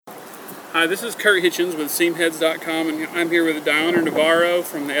Hi, this is Kurt Hitchens with SeamHeads.com, and I'm here with Dioner Navarro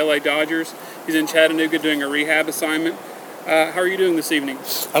from the LA Dodgers. He's in Chattanooga doing a rehab assignment. How are you doing this evening?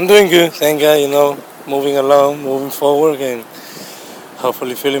 I'm doing good, thank God, moving along, moving forward, and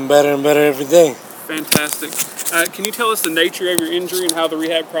hopefully feeling better and better every day. Fantastic. Can you tell us the nature of your injury and how the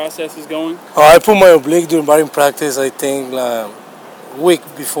rehab process is going? I put my oblique during batting practice, I think, a week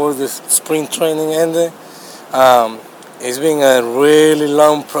before the spring training ended. It's been a really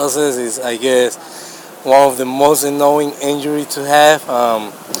long process. It's, I guess, one of the most annoying injuries to have.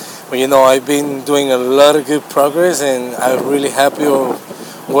 But I've been doing a lot of good progress, and I'm really happy with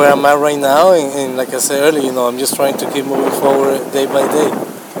where I'm at right now. And like I said earlier, I'm just trying to keep moving forward day by day.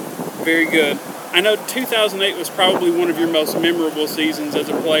 Very good. I know 2008 was probably one of your most memorable seasons as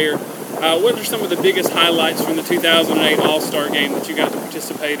a player. What are some of the biggest highlights from the 2008 All-Star game that you got to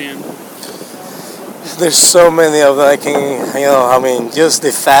participate in? There's so many of them. Just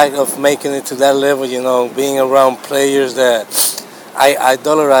the fact of making it to that level, being around players that I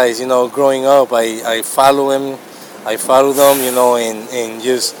idolize, growing up. I follow them, and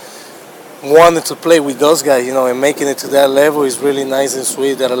just wanted to play with those guys, and making it to that level is really nice and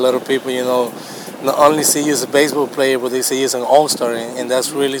sweet that a lot of people, not only see you as a baseball player, but they see you as an all-star, and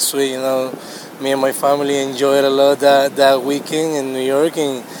that's really sweet, Me and my family enjoyed a lot that weekend in New York,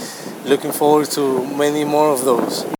 and looking forward to many more of those.